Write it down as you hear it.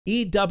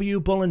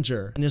E.W.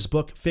 Bullinger, in his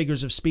book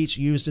Figures of Speech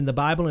Used in the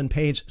Bible, in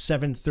page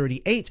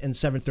 738 and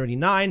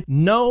 739,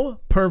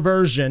 no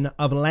perversion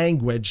of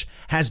language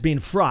has been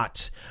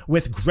fraught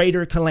with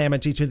greater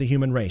calamity to the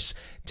human race.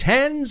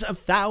 Tens of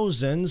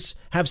thousands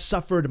have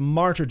suffered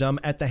martyrdom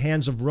at the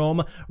hands of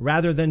Rome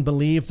rather than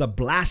believe the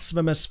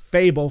blasphemous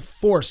fable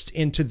forced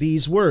into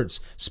these words.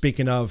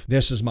 Speaking of,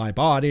 this is my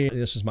body,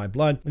 this is my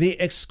blood. The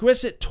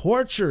exquisite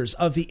tortures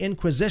of the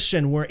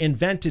Inquisition were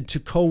invented to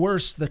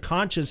coerce the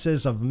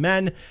consciences of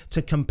men,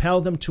 to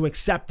compel them to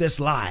accept this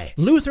lie.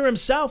 Luther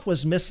himself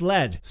was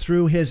misled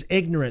through his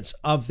ignorance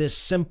of this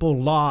simple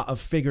law of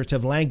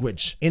figurative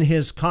language. In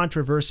his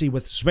controversy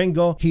with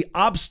Zwingli, he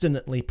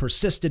obstinately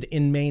persisted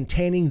in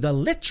maintaining the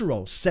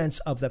literal sense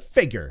of the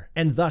figure,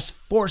 and thus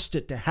forced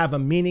it to have a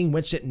meaning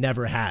which it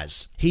never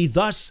has. He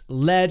thus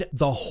led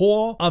the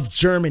whole of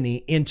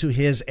Germany into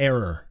his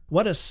error.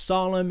 What a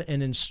solemn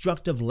and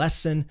instructive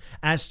lesson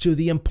as to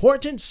the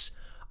importance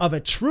of a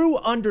true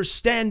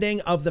understanding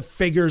of the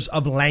figures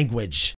of language.